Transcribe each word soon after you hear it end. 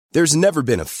There's never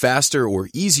been a faster or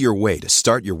easier way to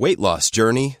start your weight loss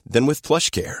journey than with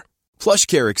PlushCare.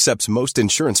 PlushCare accepts most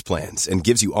insurance plans and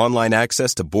gives you online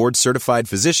access to board-certified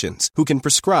physicians who can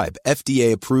prescribe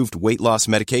FDA-approved weight loss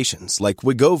medications like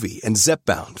Wegovy and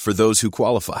Zepbound for those who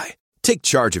qualify. Take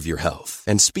charge of your health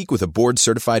and speak with a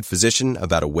board-certified physician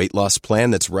about a weight loss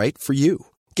plan that's right for you.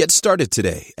 Get started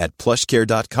today at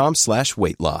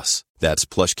plushcare.com/weight loss. That's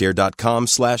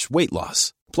plushcare.com/weight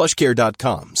loss.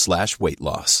 plushcare.com/weight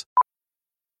loss.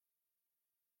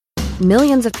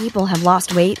 Millions of people have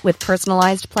lost weight with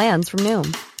personalized plans from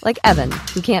Noom. Like Evan,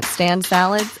 who can't stand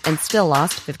salads and still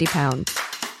lost 50 pounds.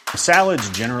 Salads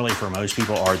generally for most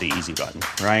people are the easy button,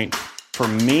 right? For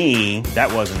me,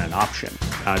 that wasn't an option.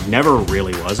 I never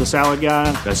really was a salad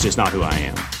guy. That's just not who I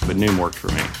am. But Noom worked for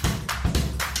me.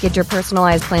 Get your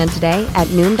personalized plan today at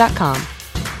Noom.com.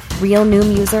 Real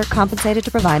Noom user compensated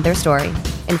to provide their story.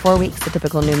 In 4 weeks, the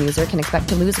typical Noom user can expect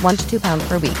to lose 1 to 2 pounds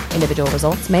per week. Individual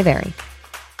results may vary.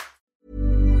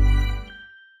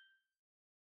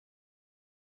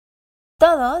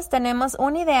 Todos tenemos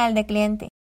un ideal de cliente.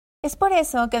 Es por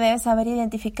eso que debes saber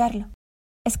identificarlo.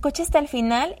 Escucha hasta el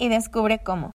final y descubre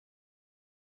cómo.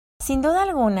 Sin duda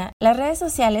alguna, las redes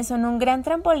sociales son un gran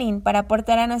trampolín para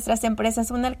aportar a nuestras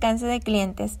empresas un alcance de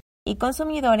clientes y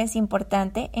consumidores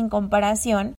importante en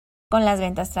comparación con las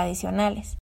ventas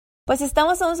tradicionales. Pues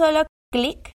estamos a un solo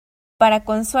clic para,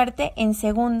 con suerte, en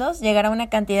segundos llegar a una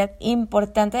cantidad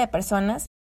importante de personas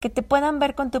que te puedan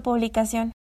ver con tu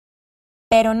publicación.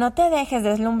 Pero no te dejes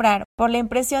deslumbrar por la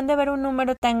impresión de ver un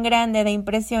número tan grande de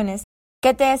impresiones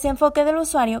que te desenfoque del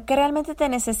usuario que realmente te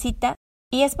necesita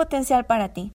y es potencial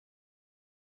para ti.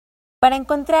 Para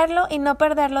encontrarlo y no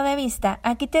perderlo de vista,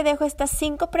 aquí te dejo estas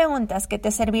 5 preguntas que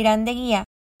te servirán de guía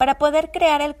para poder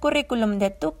crear el currículum de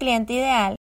tu cliente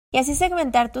ideal y así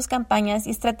segmentar tus campañas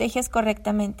y estrategias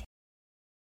correctamente.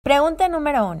 Pregunta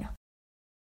número 1.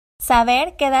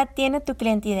 Saber qué edad tiene tu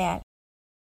cliente ideal.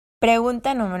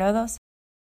 Pregunta número 2.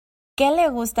 ¿Qué le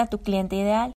gusta a tu cliente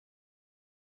ideal?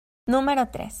 Número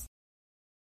 3.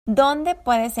 ¿Dónde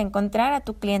puedes encontrar a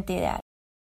tu cliente ideal?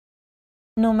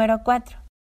 Número 4.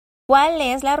 ¿Cuál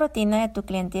es la rutina de tu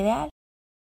cliente ideal?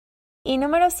 Y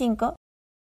número 5.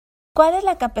 ¿Cuál es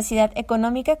la capacidad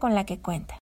económica con la que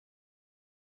cuenta?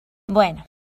 Bueno,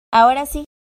 ahora sí,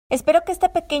 espero que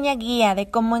esta pequeña guía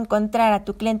de cómo encontrar a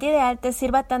tu cliente ideal te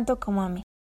sirva tanto como a mí.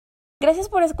 Gracias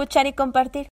por escuchar y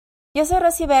compartir. Yo soy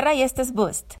Rosy Berra y este es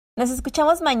Boost. Nos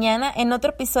escuchamos mañana en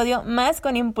otro episodio más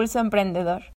con Impulso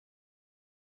Emprendedor.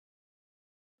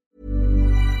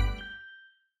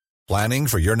 Planning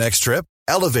for your next trip?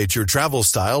 Elevate your travel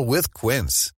style with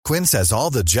Quince. Quince has all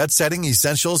the jet-setting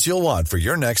essentials you'll want for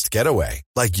your next getaway,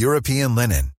 like European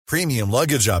linen, premium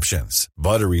luggage options,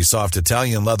 buttery soft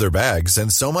Italian leather bags,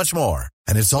 and so much more.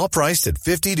 And it's all priced at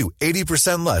 50 to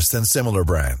 80% less than similar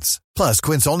brands. Plus,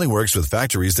 Quince only works with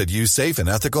factories that use safe and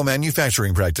ethical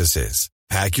manufacturing practices.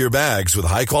 Pack your bags with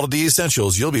high-quality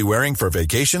essentials you'll be wearing for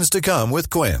vacations to come with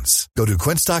Quince. Go to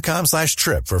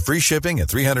quince.com/trip for free shipping and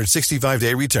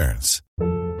 365-day returns.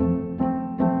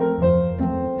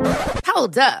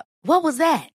 Hold up. What was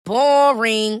that?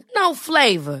 Boring. No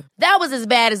flavor. That was as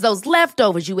bad as those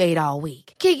leftovers you ate all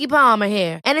week. Keke Palmer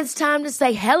here, and it's time to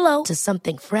say hello to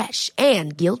something fresh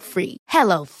and guilt-free.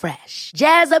 Hello Fresh.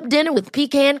 Jazz up dinner with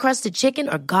pecan-crusted chicken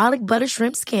or garlic butter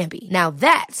shrimp scampi. Now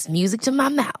that's music to my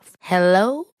mouth.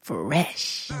 Hello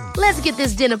Fresh. Let's get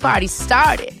this dinner party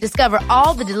started. Discover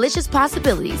all the delicious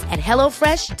possibilities at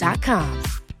HelloFresh.com.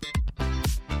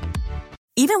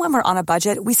 Even when we're on a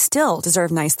budget, we still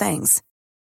deserve nice things.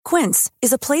 Quince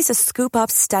is a place to scoop up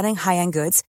stunning high-end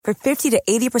goods for 50 to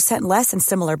 80% less than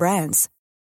similar brands.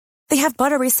 They have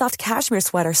buttery soft cashmere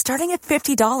sweaters starting at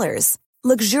 $50,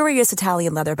 luxurious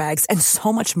Italian leather bags, and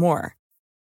so much more.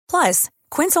 Plus,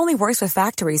 Quince only works with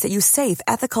factories that use safe,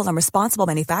 ethical, and responsible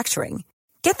manufacturing.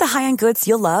 Get the high-end goods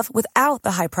you'll love without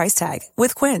the high price tag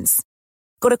with Quince.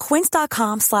 Go to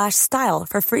quince.com/style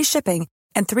for free shipping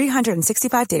and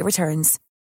 365-day returns.